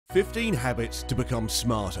15 habits to become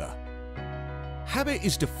smarter. Habit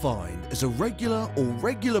is defined as a regular or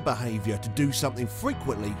regular behaviour to do something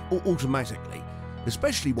frequently or automatically,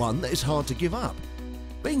 especially one that is hard to give up.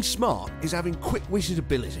 Being smart is having quick-witted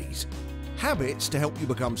abilities. Habits to help you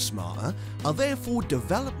become smarter are therefore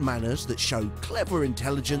developed manners that show clever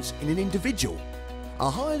intelligence in an individual. A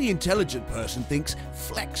highly intelligent person thinks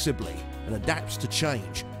flexibly and adapts to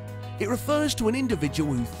change. It refers to an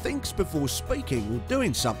individual who thinks before speaking or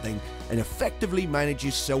doing something and effectively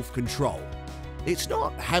manages self-control. It's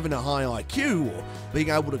not having a high IQ or being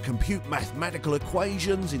able to compute mathematical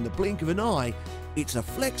equations in the blink of an eye. It's a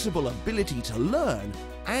flexible ability to learn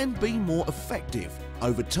and be more effective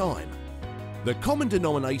over time. The common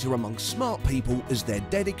denominator among smart people is their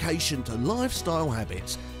dedication to lifestyle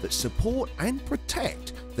habits that support and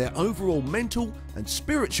protect their overall mental and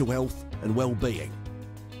spiritual health and well-being.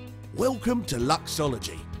 Welcome to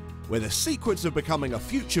Luxology, where the secrets of becoming a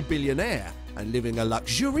future billionaire and living a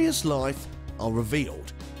luxurious life are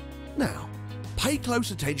revealed. Now, pay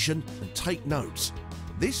close attention and take notes.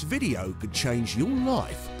 This video could change your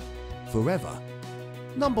life forever.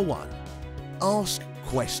 Number 1. Ask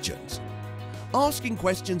questions. Asking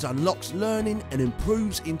questions unlocks learning and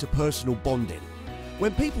improves interpersonal bonding.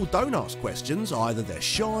 When people don't ask questions, either they're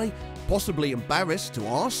shy, possibly embarrassed to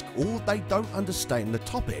ask, or they don't understand the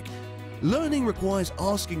topic. Learning requires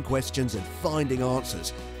asking questions and finding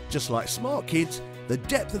answers. Just like smart kids, the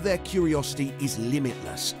depth of their curiosity is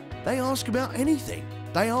limitless. They ask about anything.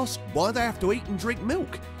 They ask why they have to eat and drink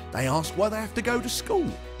milk. They ask why they have to go to school.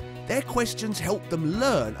 Their questions help them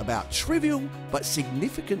learn about trivial but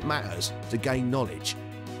significant matters to gain knowledge.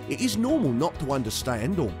 It is normal not to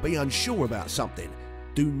understand or be unsure about something.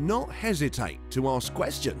 Do not hesitate to ask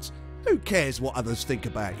questions. Who cares what others think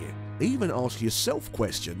about you? Even ask yourself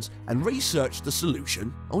questions and research the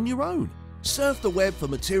solution on your own. Surf the web for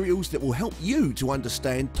materials that will help you to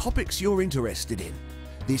understand topics you're interested in.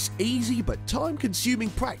 This easy but time-consuming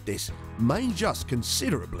practice may just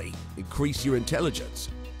considerably increase your intelligence.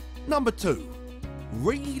 Number 2.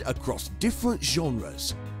 Read across different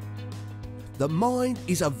genres. The mind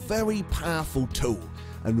is a very powerful tool,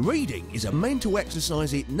 and reading is a mental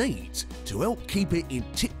exercise it needs to help keep it in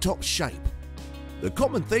tip-top shape. The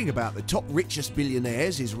common thing about the top richest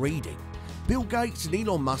billionaires is reading. Bill Gates and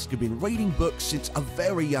Elon Musk have been reading books since a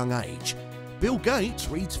very young age. Bill Gates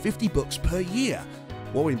reads 50 books per year.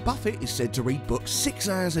 Warren Buffett is said to read books 6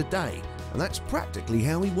 hours a day, and that's practically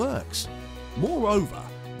how he works. Moreover,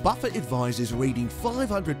 Buffett advises reading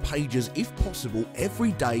 500 pages if possible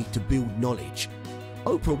every day to build knowledge.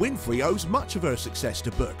 Oprah Winfrey owes much of her success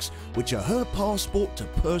to books, which are her passport to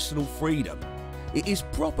personal freedom. It is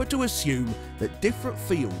proper to assume that different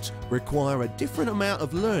fields require a different amount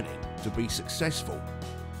of learning to be successful.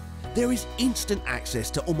 There is instant access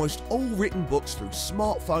to almost all written books through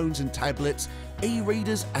smartphones and tablets,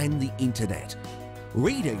 e-readers and the internet.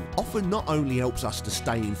 Reading often not only helps us to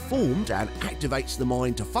stay informed and activates the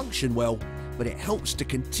mind to function well, but it helps to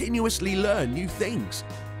continuously learn new things.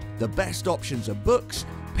 The best options are books,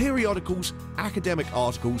 periodicals, academic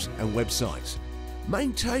articles and websites.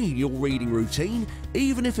 Maintain your reading routine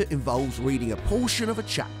even if it involves reading a portion of a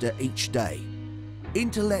chapter each day.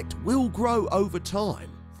 Intellect will grow over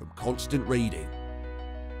time from constant reading.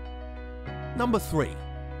 Number 3.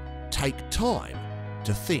 Take time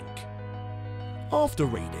to think. After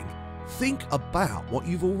reading, think about what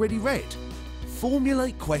you've already read.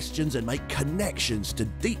 Formulate questions and make connections to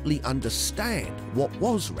deeply understand what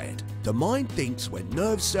was read. The mind thinks when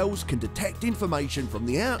nerve cells can detect information from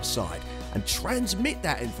the outside and transmit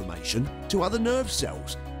that information to other nerve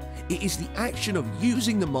cells. It is the action of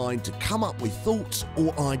using the mind to come up with thoughts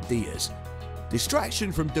or ideas.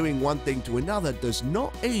 Distraction from doing one thing to another does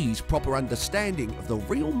not ease proper understanding of the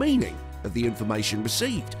real meaning of the information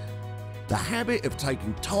received. The habit of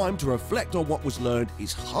taking time to reflect on what was learned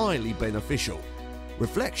is highly beneficial.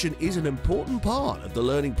 Reflection is an important part of the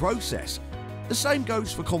learning process. The same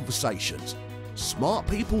goes for conversations. Smart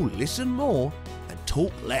people listen more and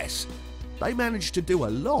talk less. They manage to do a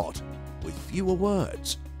lot with fewer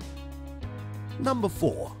words. Number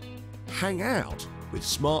 4. Hang out with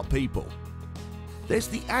smart people. There's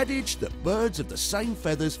the adage that birds of the same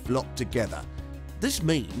feathers flock together. This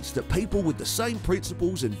means that people with the same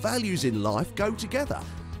principles and values in life go together.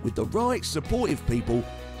 With the right supportive people,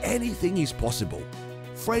 anything is possible.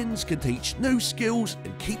 Friends can teach new skills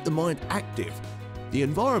and keep the mind active. The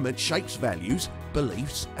environment shapes values,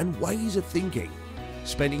 beliefs and ways of thinking.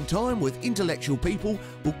 Spending time with intellectual people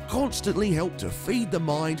will constantly help to feed the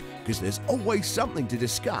mind because there's always something to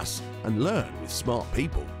discuss and learn with smart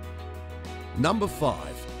people. Number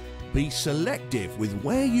 5. Be selective with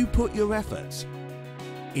where you put your efforts.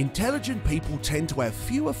 Intelligent people tend to have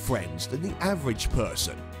fewer friends than the average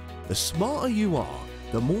person. The smarter you are,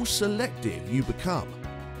 the more selective you become.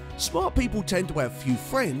 Smart people tend to have few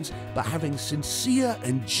friends, but having sincere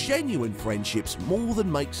and genuine friendships more than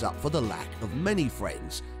makes up for the lack of many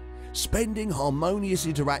friends. Spending harmonious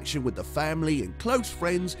interaction with the family and close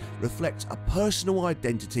friends reflects a personal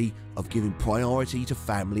identity of giving priority to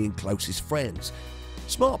family and closest friends.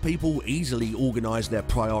 Smart people easily organise their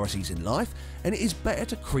priorities in life, and it is better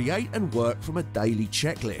to create and work from a daily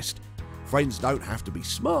checklist. Friends don't have to be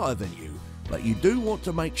smarter than you, but you do want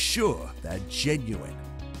to make sure they're genuine.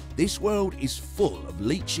 This world is full of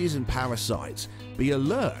leeches and parasites. Be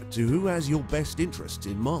alert to who has your best interests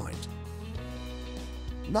in mind.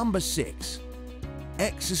 Number 6.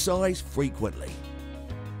 Exercise frequently.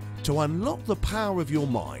 To unlock the power of your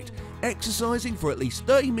mind, exercising for at least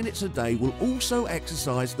 30 minutes a day will also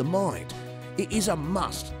exercise the mind. It is a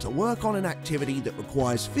must to work on an activity that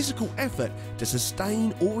requires physical effort to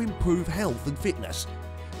sustain or improve health and fitness.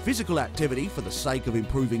 Physical activity for the sake of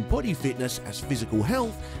improving body fitness as physical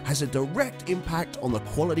health has a direct impact on the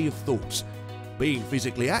quality of thoughts. Being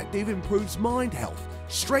physically active improves mind health,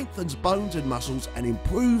 strengthens bones and muscles, and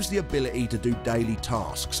improves the ability to do daily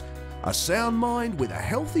tasks. A sound mind with a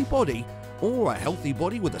healthy body, or a healthy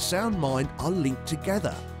body with a sound mind, are linked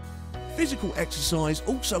together. Physical exercise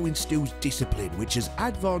also instills discipline, which is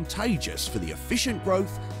advantageous for the efficient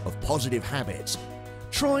growth of positive habits.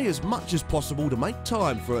 Try as much as possible to make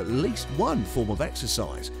time for at least one form of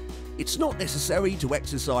exercise. It's not necessary to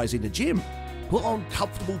exercise in a gym. Put on a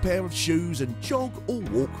comfortable pair of shoes and jog or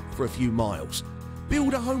walk for a few miles.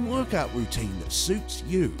 Build a home workout routine that suits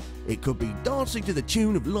you. It could be dancing to the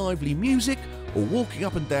tune of lively music or walking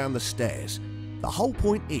up and down the stairs. The whole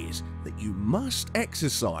point is that you must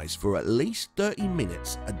exercise for at least 30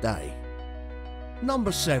 minutes a day.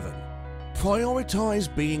 Number 7.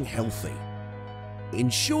 Prioritise being healthy.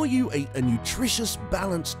 Ensure you eat a nutritious,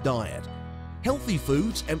 balanced diet. Healthy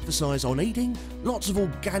foods emphasise on eating lots of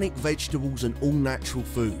organic vegetables and all-natural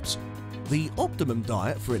foods. The optimum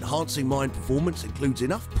diet for enhancing mind performance includes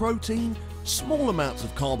enough protein, small amounts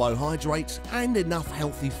of carbohydrates, and enough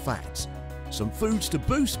healthy fats. Some foods to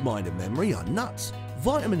boost mind and memory are nuts,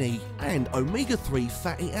 vitamin E, and omega-3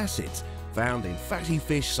 fatty acids, found in fatty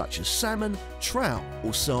fish such as salmon, trout,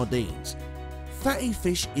 or sardines. Fatty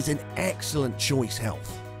fish is an excellent choice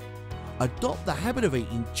health. Adopt the habit of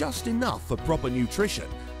eating just enough for proper nutrition.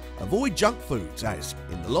 Avoid junk foods as,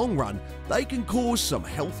 in the long run, they can cause some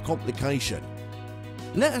health complication.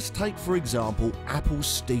 Let us take for example Apple's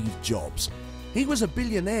Steve Jobs. He was a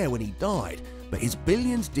billionaire when he died, but his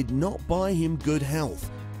billions did not buy him good health.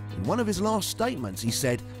 In one of his last statements he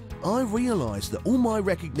said, "I realise that all my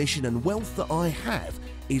recognition and wealth that I have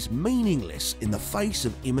is meaningless in the face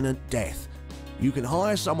of imminent death. You can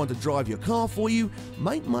hire someone to drive your car for you,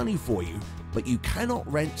 make money for you, but you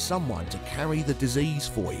cannot rent someone to carry the disease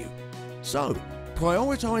for you." So,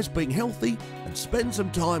 prioritise being healthy and spend some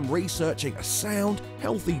time researching a sound,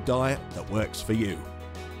 healthy diet that works for you.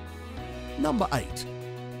 Number 8.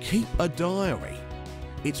 Keep a diary.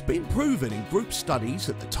 It's been proven in group studies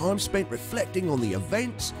that the time spent reflecting on the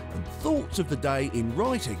events and thoughts of the day in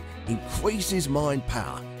writing increases mind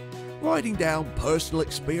power. Writing down personal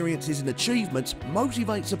experiences and achievements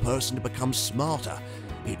motivates a person to become smarter.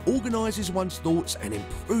 It organises one's thoughts and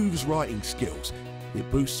improves writing skills. It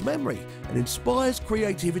boosts memory and inspires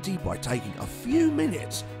creativity by taking a few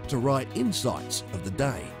minutes to write insights of the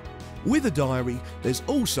day. With a diary, there's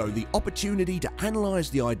also the opportunity to analyse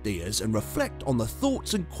the ideas and reflect on the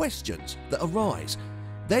thoughts and questions that arise.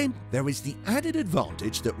 Then there is the added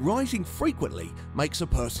advantage that writing frequently makes a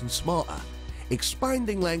person smarter.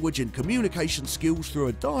 Expanding language and communication skills through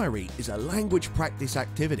a diary is a language practice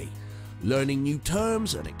activity. Learning new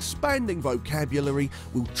terms and expanding vocabulary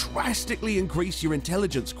will drastically increase your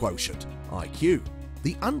intelligence quotient, IQ.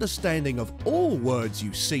 The understanding of all words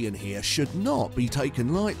you see and hear should not be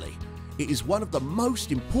taken lightly. It is one of the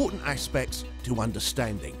most important aspects to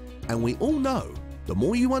understanding, and we all know the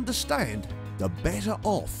more you understand, the better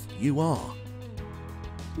off you are.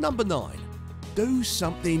 Number 9. Do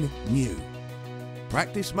something new.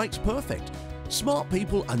 Practice makes perfect. Smart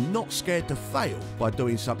people are not scared to fail by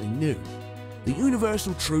doing something new. The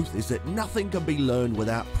universal truth is that nothing can be learned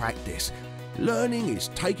without practice. Learning is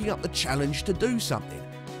taking up the challenge to do something.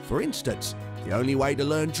 For instance, the only way to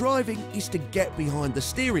learn driving is to get behind the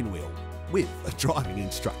steering wheel with a driving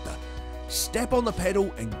instructor. Step on the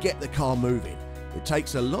pedal and get the car moving. It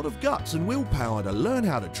takes a lot of guts and willpower to learn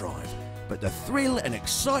how to drive, but the thrill and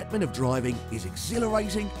excitement of driving is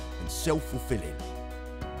exhilarating and self-fulfilling.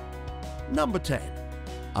 Number 10.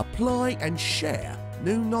 Apply and share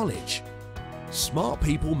new knowledge. Smart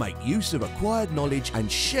people make use of acquired knowledge and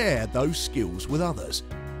share those skills with others.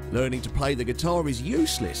 Learning to play the guitar is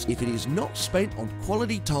useless if it is not spent on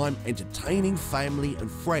quality time entertaining family and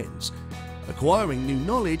friends. Acquiring new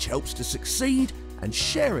knowledge helps to succeed, and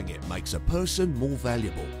sharing it makes a person more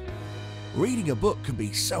valuable. Reading a book can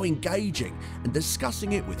be so engaging, and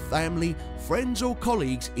discussing it with family, friends or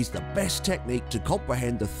colleagues is the best technique to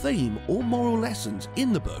comprehend the theme or moral lessons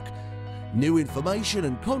in the book. New information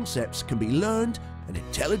and concepts can be learned, and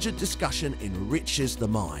intelligent discussion enriches the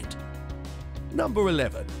mind. Number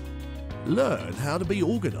 11. Learn how to be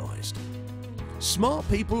organised. Smart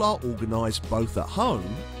people are organised both at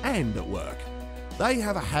home and at work. They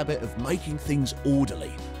have a habit of making things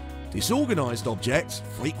orderly. Disorganised objects,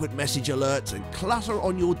 frequent message alerts and clutter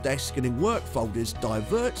on your desk and in work folders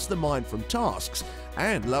diverts the mind from tasks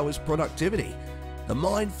and lowers productivity. The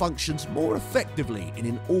mind functions more effectively in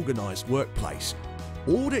an organised workplace.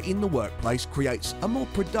 Order in the workplace creates a more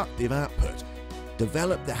productive output.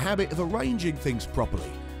 Develop the habit of arranging things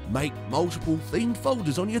properly. Make multiple themed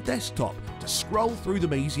folders on your desktop to scroll through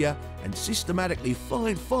them easier and systematically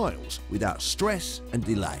find files without stress and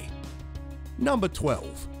delay. Number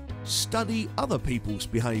 12. Study other people's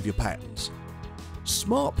behaviour patterns.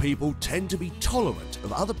 Smart people tend to be tolerant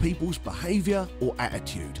of other people's behaviour or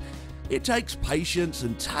attitude. It takes patience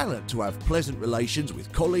and talent to have pleasant relations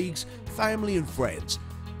with colleagues, family and friends.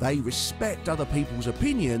 They respect other people's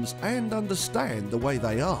opinions and understand the way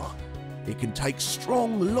they are. It can take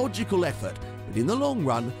strong logical effort, but in the long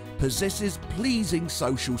run possesses pleasing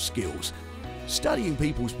social skills. Studying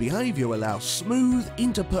people's behaviour allows smooth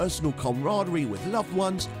interpersonal camaraderie with loved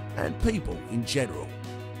ones and people in general.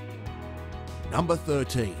 Number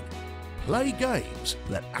 13. Play games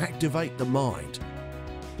that activate the mind.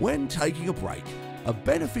 When taking a break, a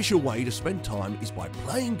beneficial way to spend time is by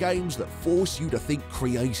playing games that force you to think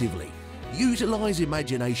creatively, utilise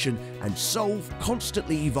imagination and solve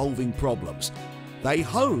constantly evolving problems. They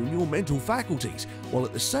hone your mental faculties while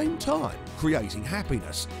at the same time creating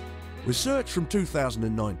happiness. Research from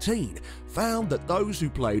 2019 found that those who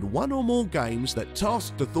played one or more games that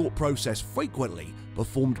tasked the thought process frequently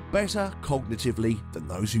performed better cognitively than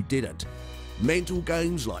those who didn't. Mental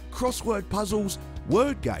games like crossword puzzles,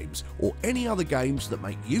 word games, or any other games that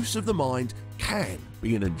make use of the mind can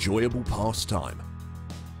be an enjoyable pastime.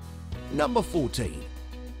 Number 14.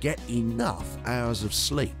 Get enough hours of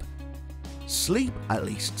sleep. Sleep at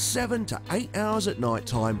least 7 to 8 hours at night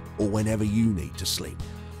time or whenever you need to sleep.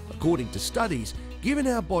 According to studies, giving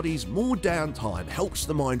our bodies more downtime helps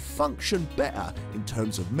the mind function better in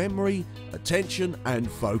terms of memory, attention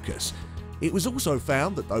and focus. It was also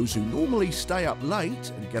found that those who normally stay up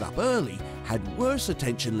late and get up early had worse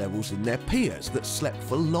attention levels than their peers that slept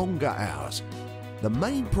for longer hours. The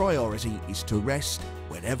main priority is to rest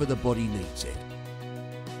whenever the body needs it.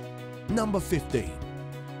 Number 15.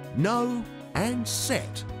 Know and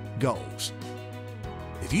set goals.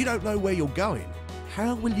 If you don't know where you're going,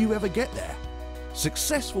 how will you ever get there?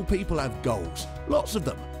 Successful people have goals, lots of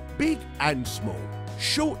them, big and small,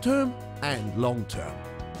 short-term and long-term.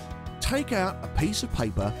 Take out a piece of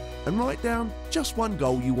paper and write down just one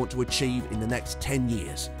goal you want to achieve in the next 10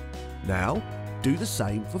 years. Now, do the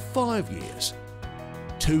same for 5 years,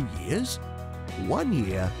 2 years, 1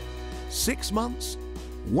 year, 6 months,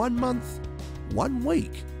 1 month, 1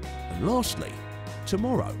 week, and lastly,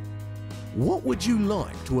 tomorrow. What would you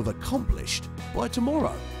like to have accomplished by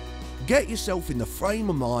tomorrow? Get yourself in the frame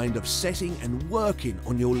of mind of setting and working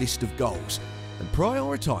on your list of goals and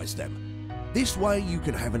prioritise them. This way you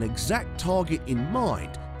can have an exact target in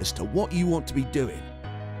mind as to what you want to be doing.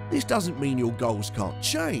 This doesn't mean your goals can't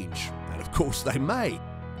change, and of course they may,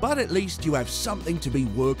 but at least you have something to be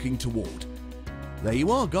working toward. There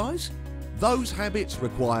you are, guys. Those habits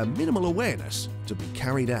require minimal awareness to be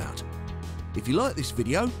carried out. If you like this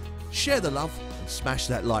video, share the love and smash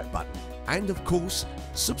that like button. And of course,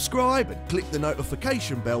 subscribe and click the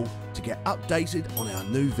notification bell to get updated on our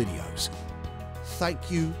new videos. Thank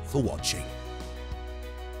you for watching.